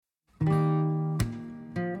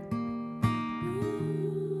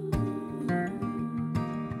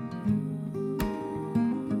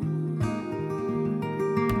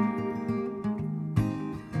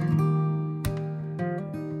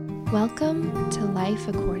Welcome to Life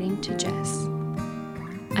According to Jess.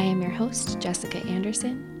 I am your host, Jessica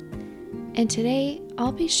Anderson, and today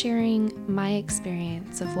I'll be sharing my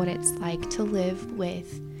experience of what it's like to live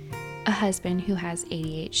with a husband who has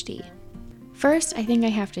ADHD. First, I think I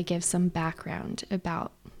have to give some background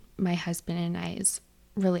about my husband and I's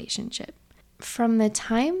relationship. From the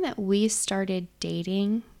time that we started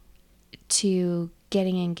dating to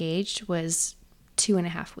getting engaged was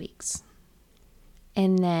 2.5 weeks.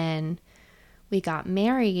 And then we got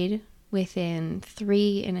married within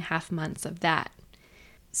 3.5 months of that.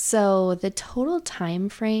 So the total time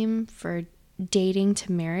frame for dating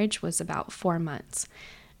to marriage was about 4 months.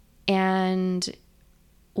 And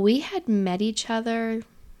we had met each other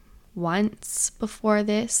once before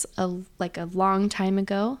this, a long time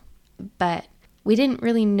ago, but we didn't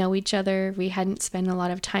really know each other. We hadn't spent a lot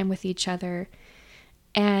of time with each other.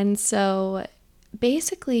 And so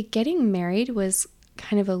basically getting married was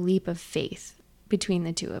kind of a leap of faith between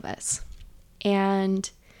the two of us. And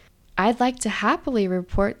I'd like to happily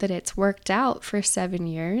report that it's worked out for 7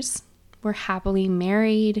 years. We're happily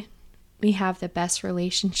married. We have the best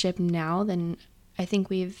relationship now than I think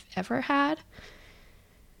we've ever had.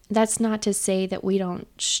 That's not to say that we don't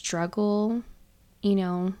struggle,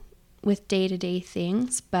 with day-to-day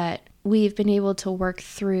things, but we've been able to work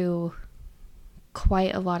through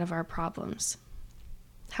quite a lot of our problems.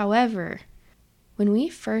 However, when we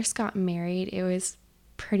first got married, it was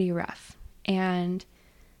pretty rough. And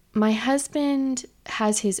my husband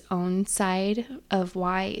has his own side of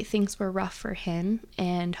why things were rough for him.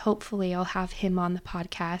 And hopefully I'll have him on the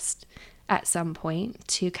podcast at some point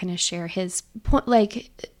to kind of share his point,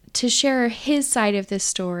 to share his side of the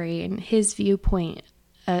story and his viewpoint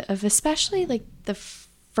of especially the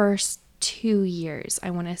first 2 years,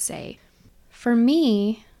 I want to say. For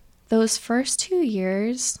me, those first 2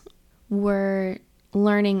 years were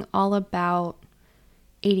learning all about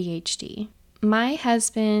ADHD. My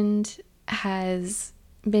husband has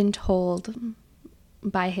been told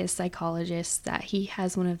by his psychologist that he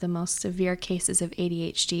has one of the most severe cases of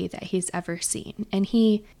ADHD that he's ever seen. And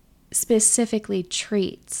he specifically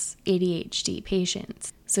treats ADHD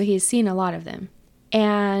patients. So he's seen a lot of them.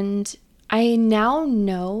 And I now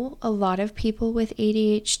know a lot of people with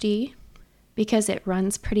ADHD because it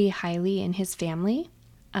runs pretty highly in his family.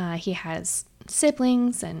 He has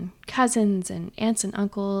siblings and cousins and aunts and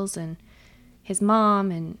uncles and his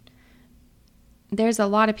mom, and there's a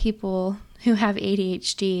lot of people who have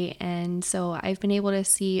ADHD, and so I've been able to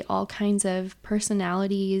see all kinds of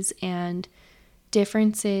personalities and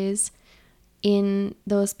differences in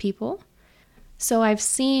those people. So I've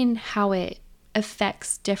seen how it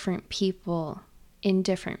affects different people in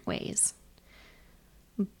different ways.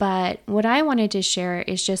 But what I wanted to share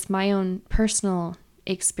is just my own personal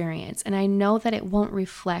experience. And I know that it won't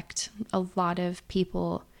reflect a lot of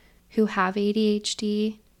people who have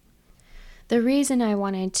ADHD. The reason I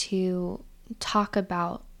wanted to talk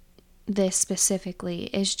about this specifically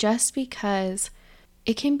is just because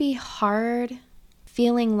it can be hard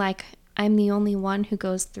feeling like I'm the only one who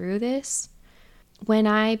goes through this. When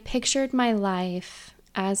I pictured my life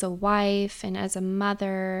as a wife and as a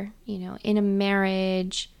mother, in a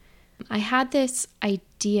marriage, I had this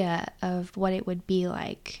idea of what it would be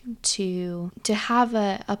like to have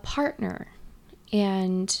a partner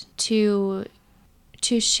and to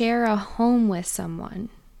share a home with someone.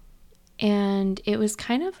 And it was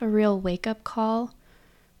kind of a real wake-up call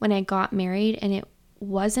when I got married, and it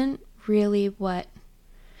wasn't really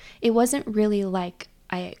like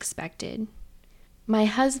I expected. My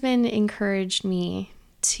husband encouraged me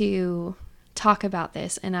to talk about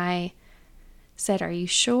this, and I said, "Are you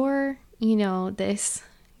sure? This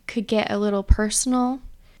could get a little personal."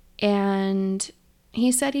 And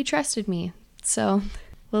he said he trusted me. So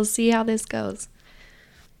we'll see how this goes.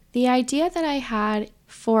 The idea that I had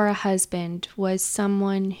for a husband was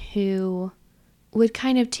someone who would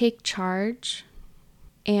kind of take charge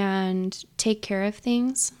and take care of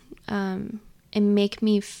things, and make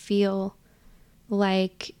me feel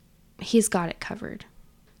like he's got it covered.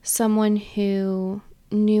 Someone who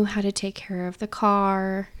knew how to take care of the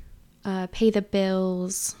car, pay the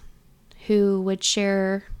bills, who would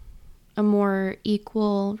share a more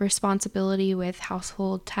equal responsibility with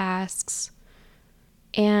household tasks.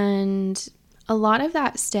 And a lot of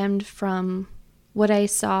that stemmed from what I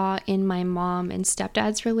saw in my mom and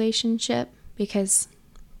stepdad's relationship, because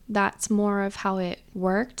that's more of how it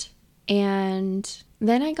worked. And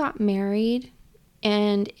then I got married,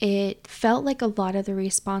 and it felt like a lot of the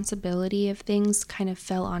responsibility of things kind of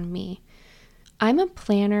fell on me. I'm a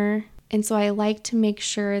planner, and so I like to make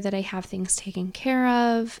sure that I have things taken care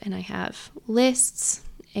of, and I have lists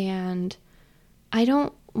and I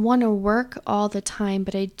don't want to work all the time,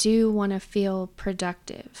 but I do want to feel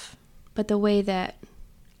productive. But the way that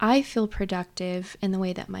I feel productive and the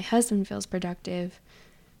way that my husband feels productive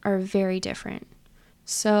are very different.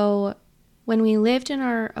 So when we lived in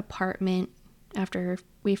our apartment after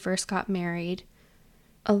we first got married,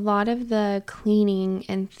 a lot of the cleaning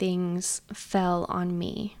and things fell on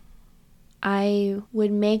me. I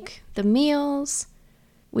would make the meals.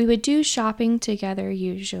 We would do shopping together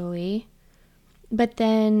usually, but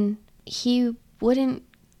then he wouldn't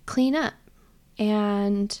clean up.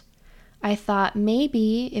 And I thought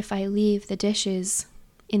maybe if I leave the dishes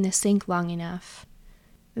in the sink long enough,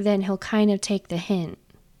 then he'll kind of take the hint.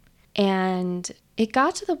 And it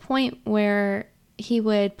got to the point where he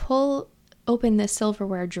would open the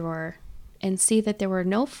silverware drawer and see that there were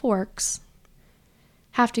no forks,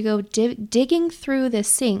 have to go digging through the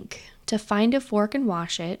sink to find a fork and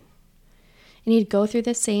wash it. And he'd go through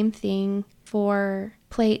the same thing for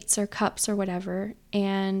plates or cups or whatever.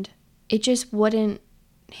 And it just wouldn't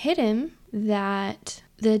hit him that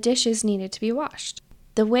the dishes needed to be washed.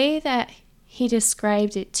 The way that he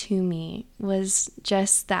described it to me was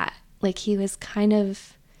just that. Like, he was kind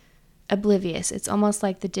of oblivious. It's almost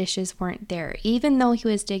like the dishes weren't there, even though he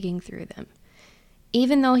was digging through them.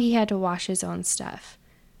 Even though he had to wash his own stuff.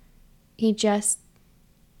 He just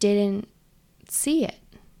didn't see it.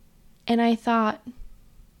 And I thought,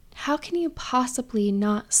 how can you possibly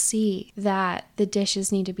not see that the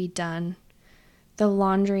dishes need to be done? The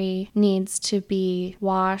laundry needs to be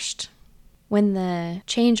washed. When the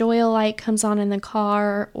change oil light comes on in the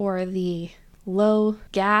car or the low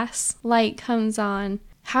gas light comes on,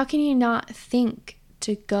 how can you not think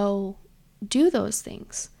to go do those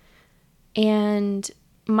things? And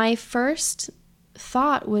my first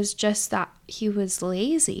thought was just that he was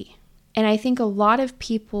lazy. And I think a lot of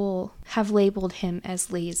people have labeled him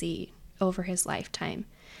as lazy over his lifetime.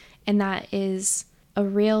 And that is a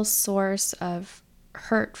real source of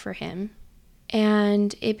hurt for him.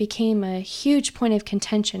 And it became a huge point of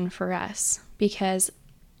contention for us because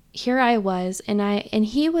here I was, and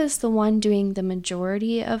he was the one doing the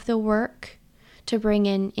majority of the work to bring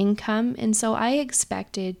in income. And so I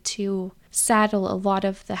expected to saddle a lot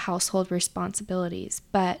of the household responsibilities,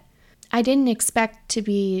 but I didn't expect to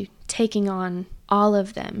be taking on all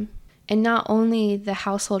of them. And not only the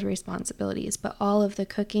household responsibilities, but all of the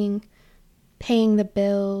cooking, paying the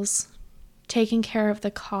bills, taking care of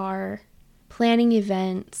the car, planning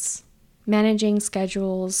events, managing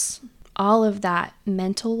schedules, all of that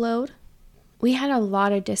mental load. We had a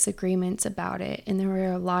lot of disagreements about it, and there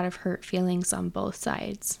were a lot of hurt feelings on both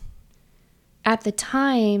sides. At the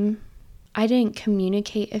time, I didn't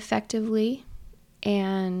communicate effectively,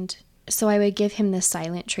 and so I would give him the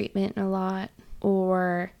silent treatment a lot,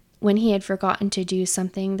 or when he had forgotten to do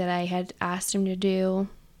something that I had asked him to do,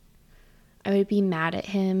 I would be mad at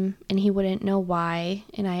him, and he wouldn't know why,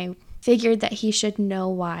 and I figured that he should know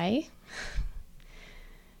why,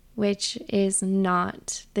 which is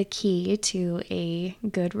not the key to a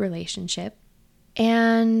good relationship.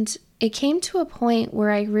 And it came to a point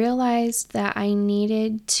where I realized that I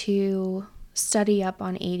needed to study up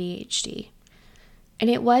on ADHD. And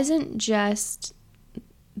it wasn't just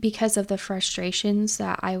because of the frustrations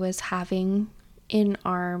that I was having in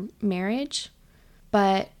our marriage,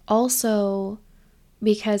 but also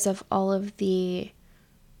because of all of the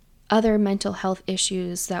other mental health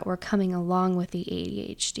issues that were coming along with the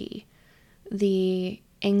ADHD. The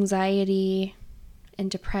anxiety and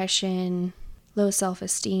depression, low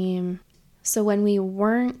self-esteem. So when we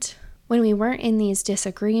weren't in these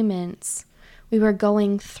disagreements, we were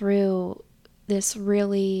going through this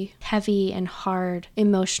really heavy and hard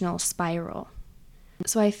emotional spiral.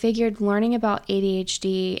 So I figured learning about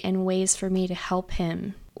ADHD and ways for me to help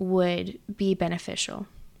him would be beneficial.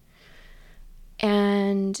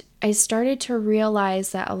 And I started to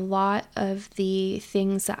realize that a lot of the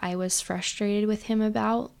things that I was frustrated with him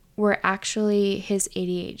about were actually his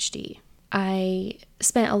ADHD. I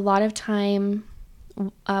spent a lot of time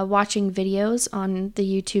watching videos on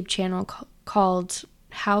the YouTube channel called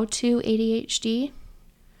How to ADHD.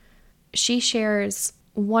 She shares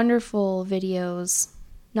wonderful videos,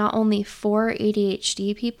 not only for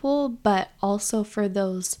ADHD people, but also for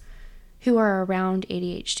those who are around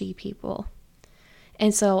ADHD people.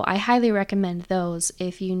 And so I highly recommend those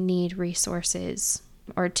if you need resources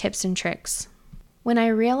or tips and tricks. When I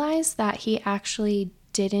realized that he actually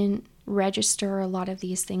didn't register a lot of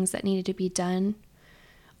these things that needed to be done,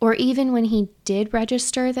 or even when he did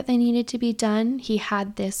register that they needed to be done, he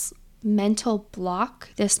had this mental block,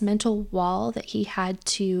 this mental wall that he had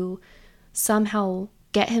to somehow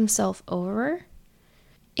get himself over.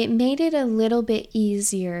 it made it a little bit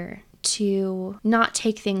easier to not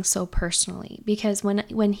take things so personally, because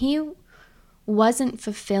when he wasn't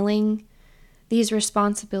fulfilling these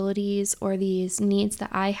responsibilities or these needs that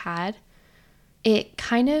I had, it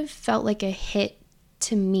kind of felt like a hit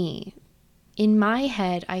to me. In my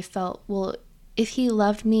head, I felt, well, if he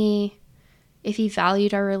loved me, if he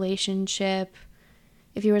valued our relationship,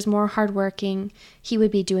 if he was more hardworking, he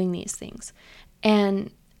would be doing these things.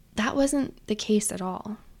 And that wasn't the case at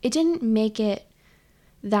all. It didn't make it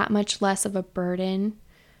that much less of a burden,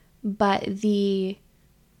 but the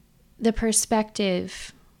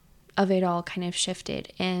perspective of it all kind of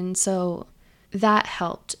shifted. And so that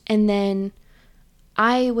helped. And then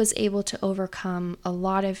I was able to overcome a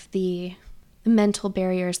lot of the mental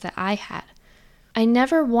barriers that I had. I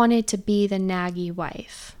never wanted to be the naggy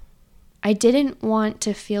wife. I didn't want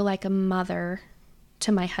to feel like a mother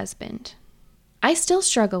to my husband. I still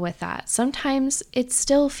struggle with that. Sometimes it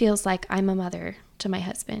still feels like I'm a mother to my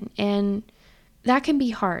husband, and that can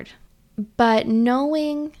be hard. But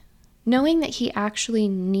knowing that he actually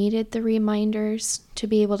needed the reminders to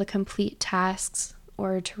be able to complete tasks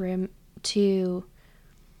or to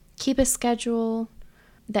keep a schedule,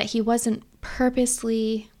 that he wasn't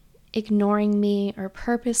purposely ignoring me or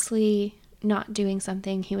purposely not doing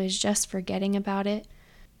something, he was just forgetting about it.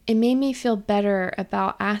 It made me feel better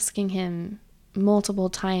about asking him multiple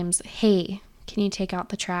times, hey, can you take out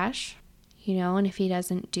the trash? And if he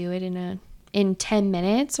doesn't do it in 10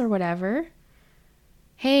 minutes or whatever,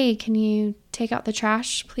 hey, can you take out the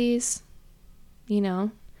trash, please?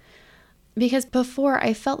 Because before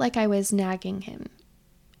I felt like I was nagging him.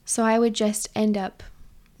 So I would just end up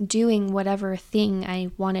doing whatever thing I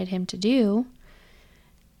wanted him to do.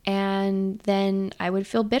 And then I would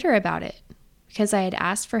feel bitter about it because I had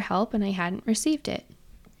asked for help and I hadn't received it.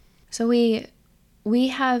 So we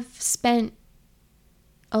have spent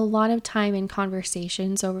a lot of time in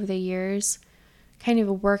conversations over the years, kind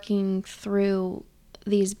of working through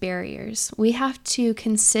these barriers. We have to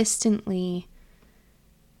consistently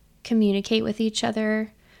communicate with each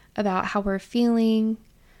other about how we're feeling,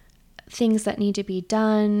 things that need to be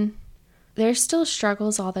done. There's still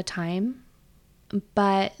struggles all the time,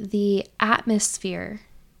 but the atmosphere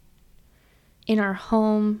in our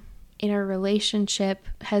home, in our relationship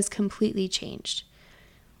has completely changed.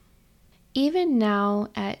 Even now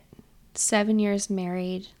at 7 years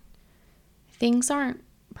married, things aren't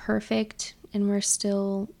perfect and we're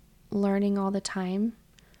still learning all the time.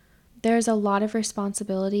 There's a lot of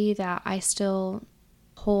responsibility that I still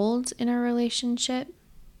hold in our relationship.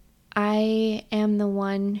 I am the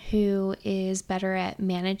one who is better at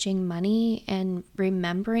managing money and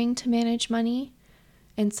remembering to manage money.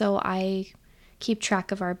 And so I keep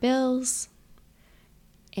track of our bills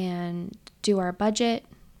and do our budget.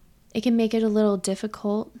 It can make it a little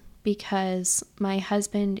difficult because my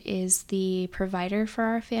husband is the provider for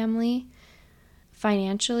our family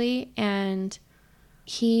financially, and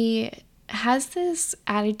he has this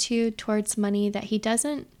attitude towards money that he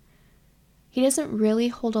doesn't really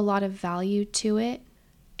hold a lot of value to it.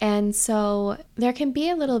 And so there can be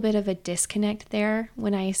a little bit of a disconnect there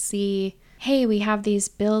when I see, hey, we have these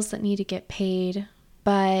bills that need to get paid,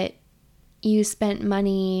 but you spent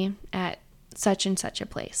money at such and such a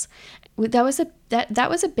place. That was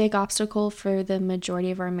a big obstacle for the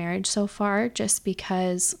majority of our marriage so far, just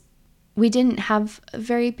because we didn't have a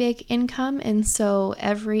very big income, and so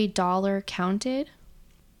every dollar counted.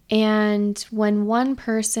 And when one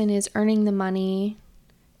person is earning the money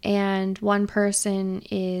and one person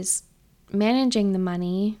is managing the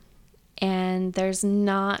money and there's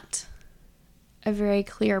not a very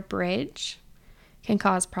clear bridge, can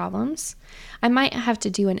cause problems. I might have to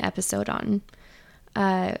do an episode on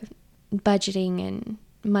budgeting and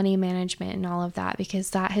money management and all of that, because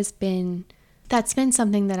that's been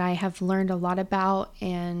something that I have learned a lot about,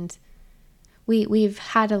 and we've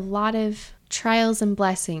had a lot of trials and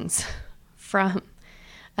blessings from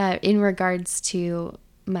in regards to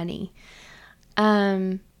money.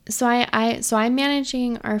 So I'm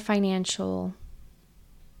managing our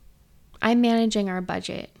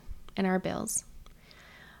budget and our bills.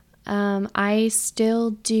 I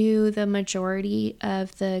still do the majority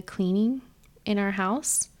of the cleaning in our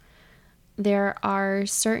house. There are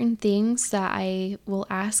certain things that I will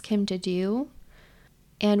ask him to do,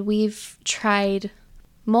 and we've tried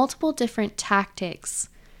multiple different tactics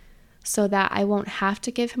so that I won't have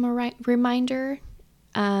to give him a reminder.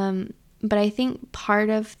 But I think part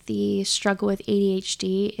of the struggle with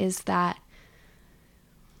ADHD is that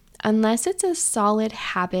unless it's a solid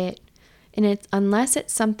habit and unless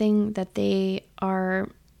it's something that they are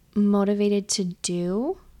motivated to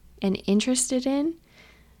do and interested in,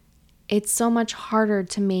 it's so much harder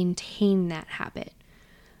to maintain that habit.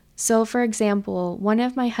 So, for example, one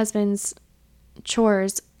of my husband's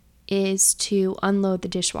chores is to unload the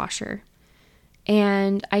dishwasher.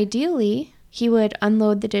 And ideally, he would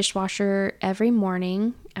unload the dishwasher every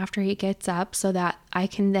morning after he gets up so that I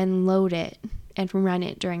can then load it and run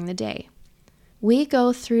it during the day. We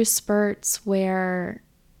go through spurts where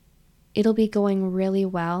it'll be going really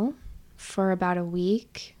well for about a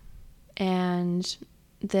week and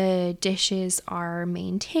the dishes are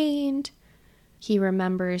maintained. He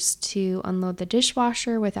remembers to unload the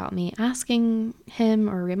dishwasher without me asking him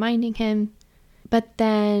or reminding him. But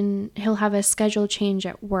then he'll have a schedule change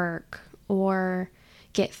at work or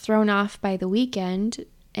get thrown off by the weekend.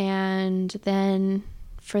 And then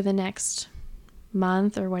for the next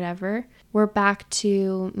month or whatever, we're back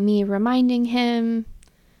to me reminding him,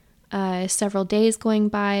 several days going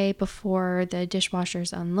by before the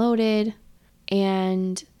dishwasher's unloaded.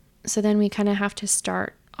 And so then we kind of have to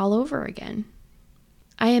start all over again.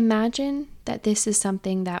 I imagine that this is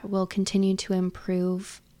something that will continue to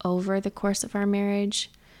improve over the course of our marriage.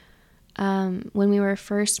 When we were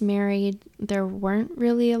first married, there weren't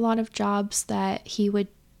really a lot of jobs that he would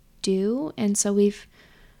do. And so we've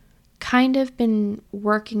kind of been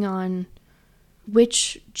working on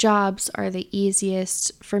which jobs are the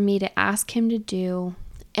easiest for me to ask him to do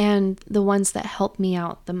and the ones that help me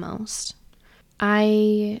out the most.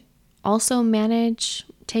 I also manage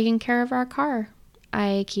taking care of our car.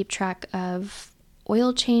 I keep track of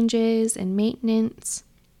oil changes and maintenance.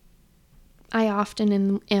 I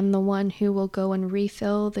often am the one who will go and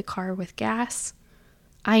refill the car with gas.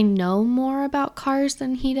 I know more about cars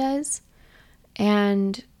than he does,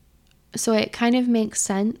 and so it kind of makes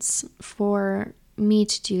sense for me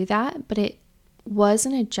to do that, but it was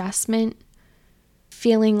an adjustment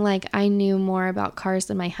feeling like I knew more about cars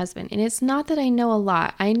than my husband. And it's not that I know a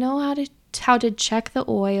lot. I know how to check the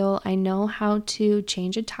oil. I know how to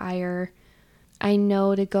change a tire. I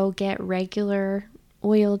know to go get regular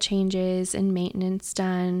oil changes and maintenance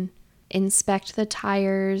done, inspect the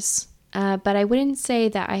tires. But I wouldn't say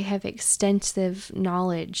that I have extensive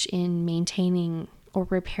knowledge in maintaining or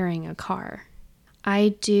repairing a car.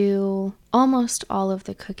 I do almost all of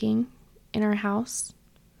the cooking in our house.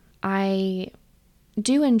 I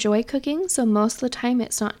do enjoy cooking, so most of the time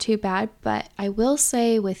it's not too bad, but I will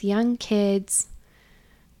say with young kids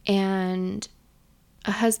and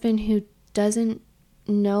a husband who doesn't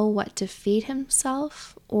know what to feed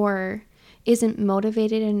himself or isn't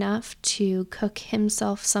motivated enough to cook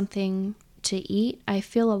himself something to eat, I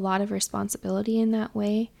feel a lot of responsibility in that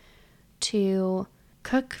way to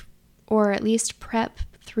cook or at least prep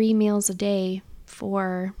 3 meals a day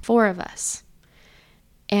for 4 of us.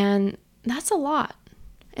 And that's a lot.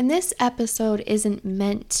 And this episode isn't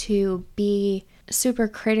meant to be super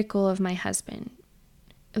critical of my husband.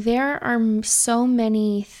 There are so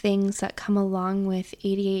many things that come along with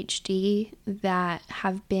ADHD that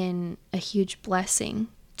have been a huge blessing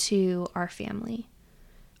to our family.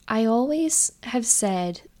 I always have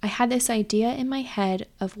said I had this idea in my head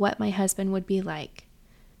of what my husband would be like.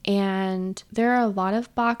 And there are a lot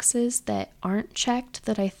of boxes that aren't checked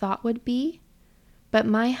that I thought would be. But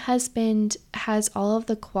my husband has all of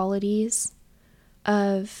the qualities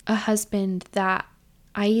of a husband that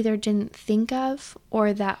I either didn't think of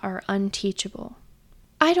or that are unteachable.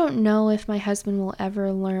 I don't know if my husband will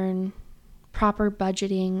ever learn proper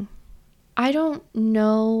budgeting. I don't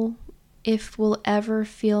know if we'll ever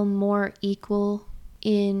feel more equal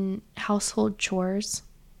in household chores.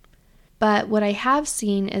 But what I have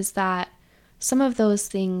seen is that some of those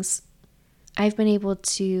things I've been able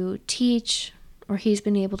to teach or he's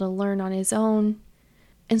been able to learn on his own.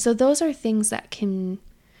 And so those are things that can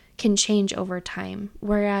change over time.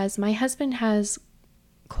 Whereas my husband has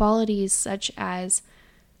qualities such as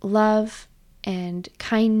love and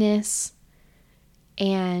kindness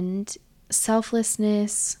and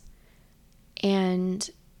selflessness and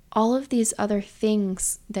all of these other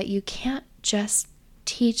things that you can't just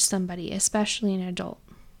teach somebody, especially an adult.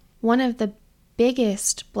 One of the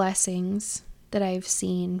biggest blessings that I've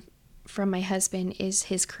seen from my husband is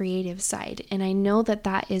his creative side. And I know that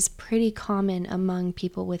that is pretty common among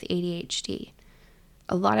people with ADHD.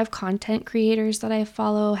 A lot of content creators that I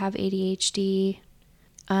follow have ADHD.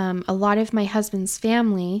 A lot of my husband's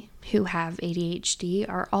family who have ADHD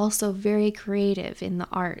are also very creative in the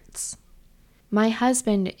arts. My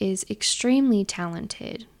husband is extremely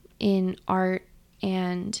talented in art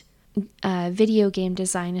and video game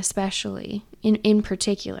design, especially in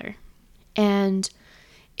particular. And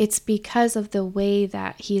it's because of the way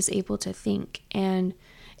that he is able to think, and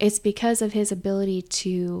it's because of his ability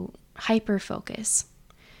to hyper-focus.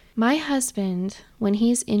 My husband, when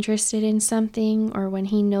he's interested in something or when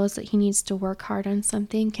he knows that he needs to work hard on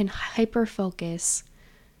something, can hyper focus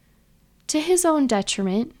to his own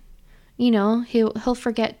detriment. He'll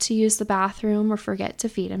forget to use the bathroom or forget to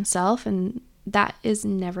feed himself, and that is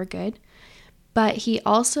never good. But he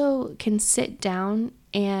also can sit down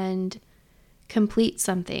and complete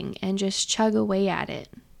something and just chug away at it.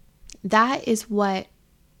 That is what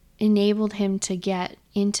enabled him to get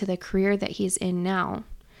into the career that he's in now,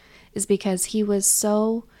 is because he was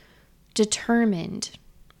so determined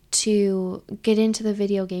to get into the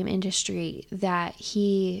video game industry that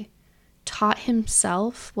he taught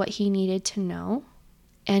himself what he needed to know.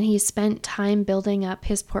 And he spent time building up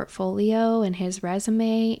his portfolio and his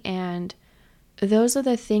resume, and those are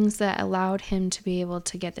the things that allowed him to be able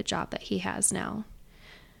to get the job that he has now.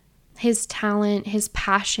 His talent, his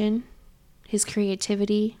passion, his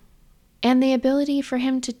creativity, and the ability for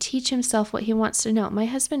him to teach himself what he wants to know. My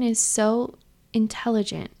husband is so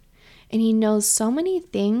intelligent, and he knows so many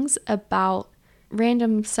things about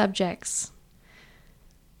random subjects.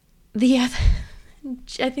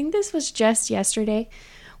 I think this was just yesterday.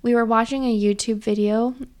 We were watching a YouTube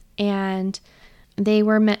video, and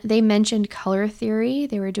they mentioned color theory.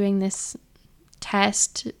 They were doing this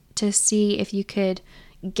test to see if you could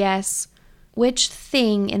guess which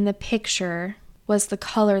thing in the picture was the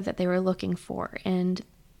color that they were looking for. And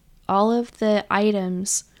all of the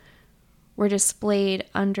items were displayed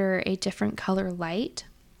under a different color light.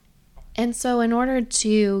 And so in order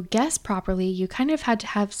to guess properly, you kind of had to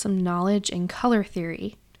have some knowledge in color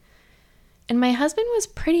theory. And my husband was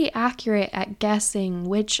pretty accurate at guessing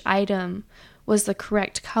which item was the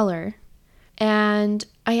correct color. And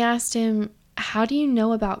I asked him, "How do you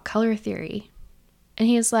know about color theory?" And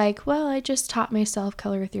he's like, "Well, I just taught myself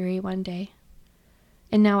color theory one day,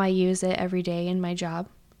 and now I use it every day in my job."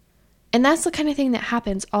 And that's the kind of thing that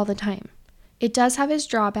happens all the time. It does have its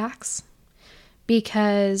drawbacks,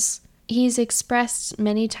 because he's expressed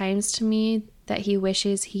many times to me that he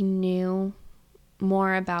wishes he knew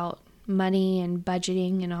more about money and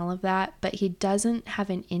budgeting and all of that, but he doesn't have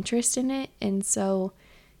an interest in it, and so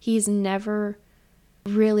he's never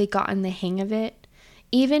really gotten the hang of it.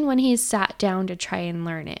 Even when he's sat down to try and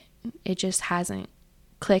learn it, it just hasn't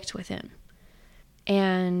clicked with him.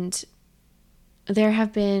 And there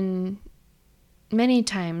have been many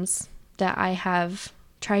times that I have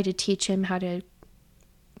tried to teach him how to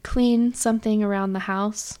clean something around the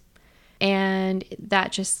house, and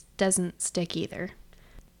that just doesn't stick either.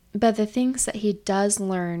 But the things that he does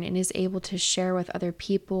learn and is able to share with other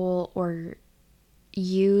people or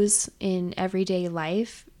use in everyday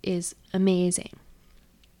life is amazing.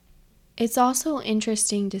 It's also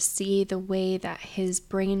interesting to see the way that his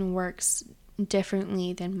brain works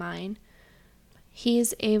differently than mine.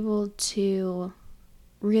 He's able to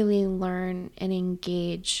really learn and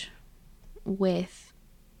engage with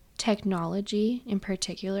technology in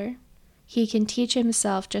particular. He can teach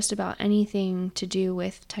himself just about anything to do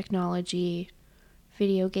with technology,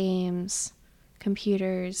 video games,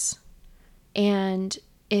 computers, and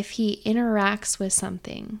if he interacts with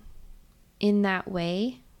something in that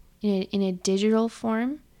way, in a digital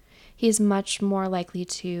form, he's much more likely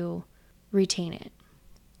to retain it.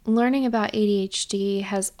 Learning about ADHD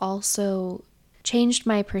has also changed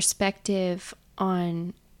my perspective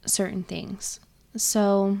on certain things.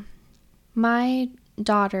 So my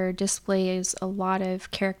daughter displays a lot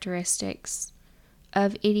of characteristics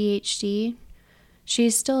of ADHD.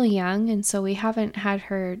 She's still young, and so we haven't had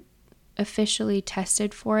her officially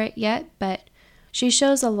tested for it yet, but she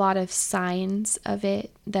shows a lot of signs of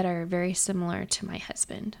it that are very similar to my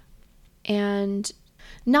husband. And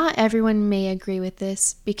not everyone may agree with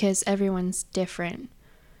this because everyone's different.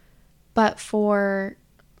 But for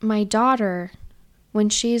my daughter, when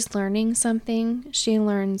she's learning something, she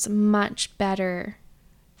learns much better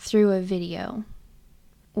through a video.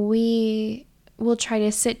 We will try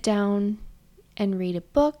to sit down and read a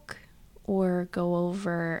book or go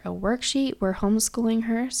over a worksheet. We're homeschooling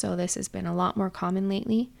her, so this has been a lot more common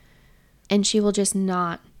lately. And she will just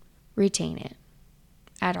not retain it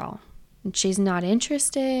at all. She's not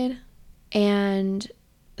interested. And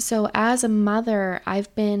so as a mother,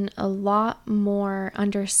 I've been a lot more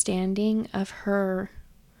understanding of her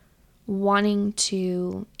wanting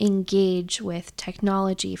to engage with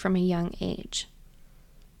technology from a young age.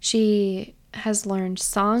 She has learned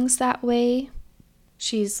songs that way.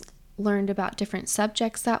 She's learned about different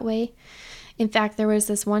subjects that way. In fact, there was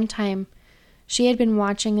this one time she had been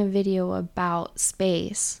watching a video about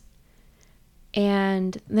space,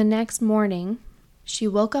 and the next morning she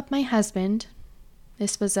woke up my husband.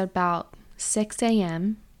 This was about 6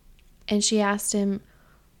 a.m. and she asked him,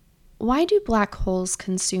 why do black holes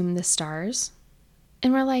consume the stars?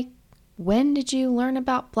 And we're like, when did you learn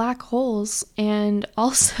about black holes? And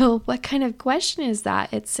also, what kind of question is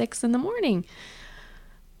that at 6 a.m?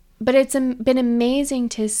 But it's been amazing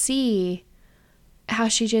to see how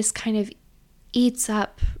she just kind of eats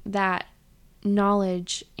up that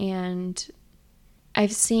knowledge. And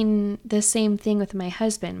I've seen the same thing with my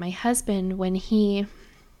husband. My husband, when he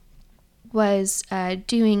was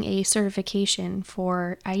doing a certification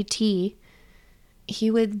for IT,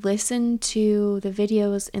 he would listen to the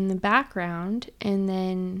videos in the background and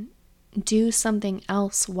then do something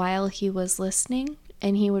else while he was listening,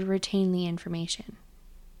 and he would retain the information.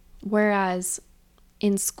 Whereas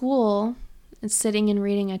in school, sitting and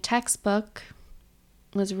reading a textbook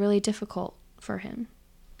was really difficult for him.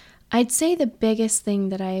 I'd say the biggest thing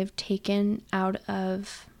that I have taken out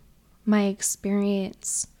of my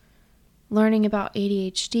experience learning about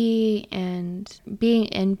ADHD and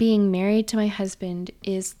being married to my husband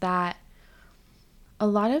is that a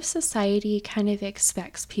lot of society kind of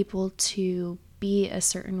expects people to be a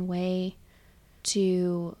certain way,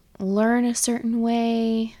 to learn a certain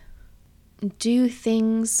way, do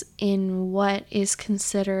things in what is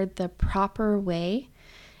considered the proper way,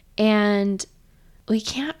 and we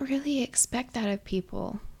can't really expect that of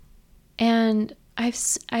people. And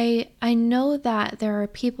I know that there are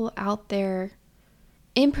people out there,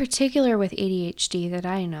 in particular with ADHD that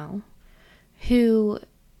I know, who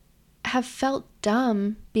have felt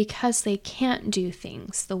dumb because they can't do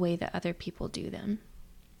things the way that other people do them.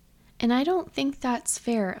 And I don't think that's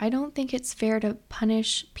fair. I don't think it's fair to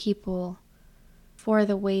punish people for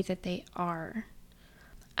the way that they are.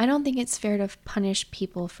 I don't think it's fair to punish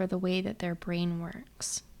people for the way that their brain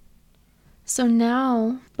works. So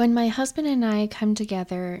now, when my husband and I come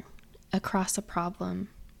together across a problem,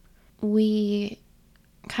 we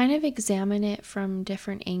kind of examine it from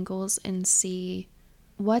different angles and see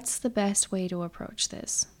what's the best way to approach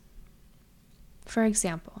this. For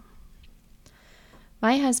example,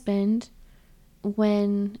 my husband,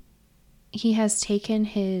 when he has taken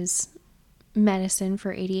his medicine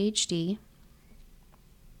for ADHD,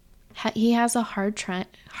 he has a hard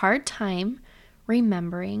time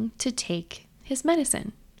remembering to take his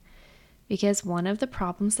medicine, because one of the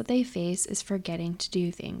problems that they face is forgetting to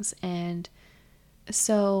do things. And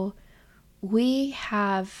so we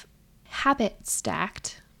have habits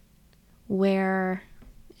stacked where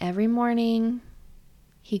every morning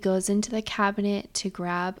he goes into the cabinet to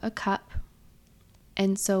grab a cup,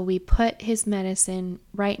 and so we put his medicine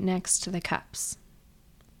right next to the cups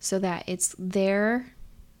so that it's there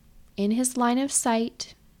in his line of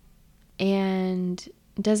sight. And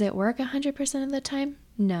does it work 100% of the time?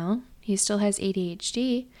 No, he still has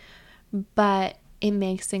ADHD, but it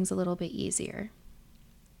makes things a little bit easier.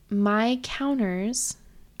 My counters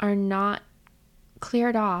are not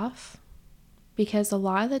cleared off because a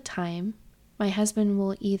lot of the time my husband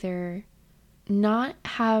will either not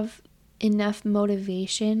have enough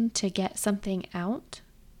motivation to get something out,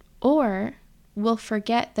 or will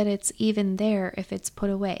forget that it's even there if it's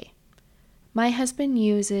put away. My husband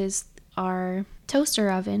uses our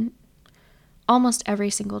toaster oven almost every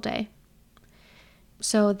single day,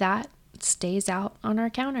 so that stays out on our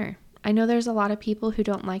counter. I know there's a lot of people who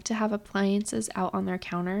don't like to have appliances out on their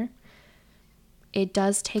counter. It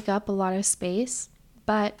does take up a lot of space,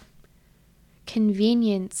 but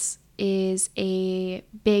convenience is a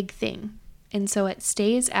big thing. And so it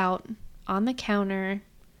stays out on the counter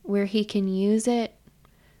where he can use it,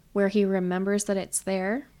 where he remembers that it's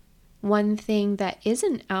there. One thing that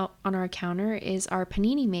isn't out on our counter is our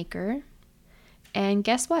panini maker. And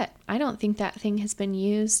guess what? I don't think that thing has been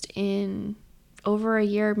used in over a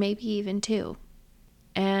year, maybe even 2.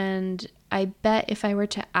 And I bet if I were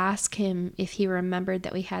to ask him if he remembered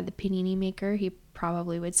that we had the panini maker, he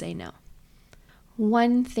probably would say no.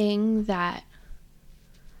 One thing that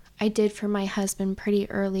I did for my husband pretty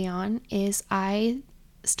early on is I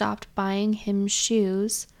stopped buying him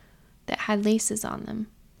shoes that had laces on them.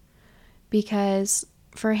 Because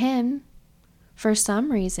for him, for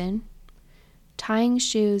some reason, tying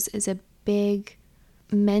shoes is a big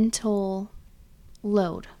mental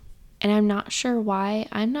load. And I'm not sure why.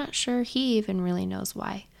 I'm not sure he even really knows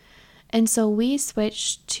why. And so we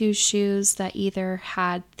switched to shoes that either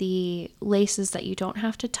had the laces that you don't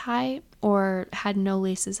have to tie or had no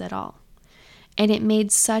laces at all. And it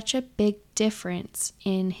made such a big difference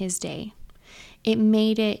in his day. It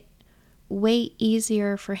made it way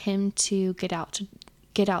easier for him to get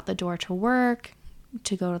out the door to work,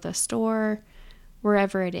 to go to the store,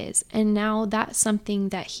 wherever it is. And now that's something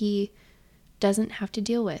that he doesn't have to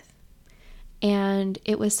deal with. And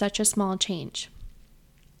it was such a small change.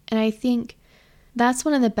 And I think that's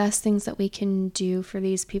one of the best things that we can do for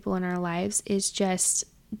these people in our lives, is just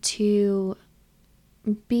to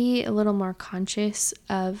be a little more conscious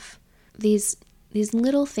of these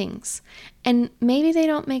little things. And maybe they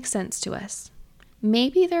don't make sense to us.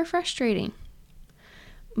 Maybe they're frustrating.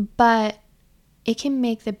 But it can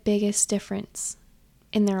make the biggest difference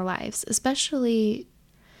in their lives, especially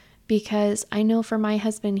because I know for my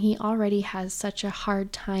husband, he already has such a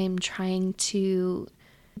hard time trying to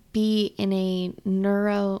be in a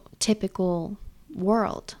neurotypical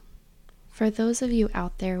world. For those of you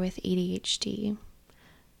out there with ADHD,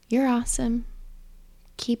 you're awesome.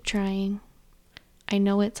 Keep trying. I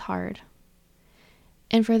know it's hard.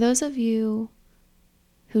 And for those of you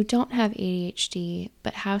who don't have ADHD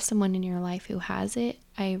but have someone in your life who has it,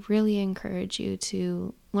 I really encourage you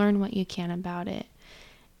to learn what you can about it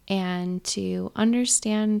and to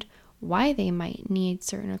understand why they might need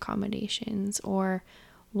certain accommodations or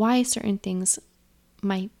why certain things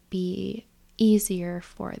might be easier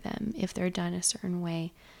for them if they're done a certain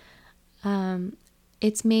way.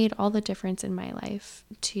 It's made all the difference in my life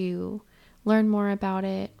to learn more about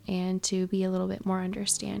it and to be a little bit more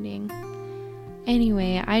understanding.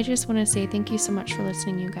 Anyway, I just want to say thank you so much for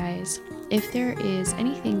listening, you guys. If there is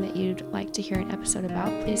anything that you'd like to hear an episode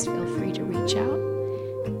about, please feel free to reach out,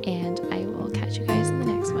 and I will catch you guys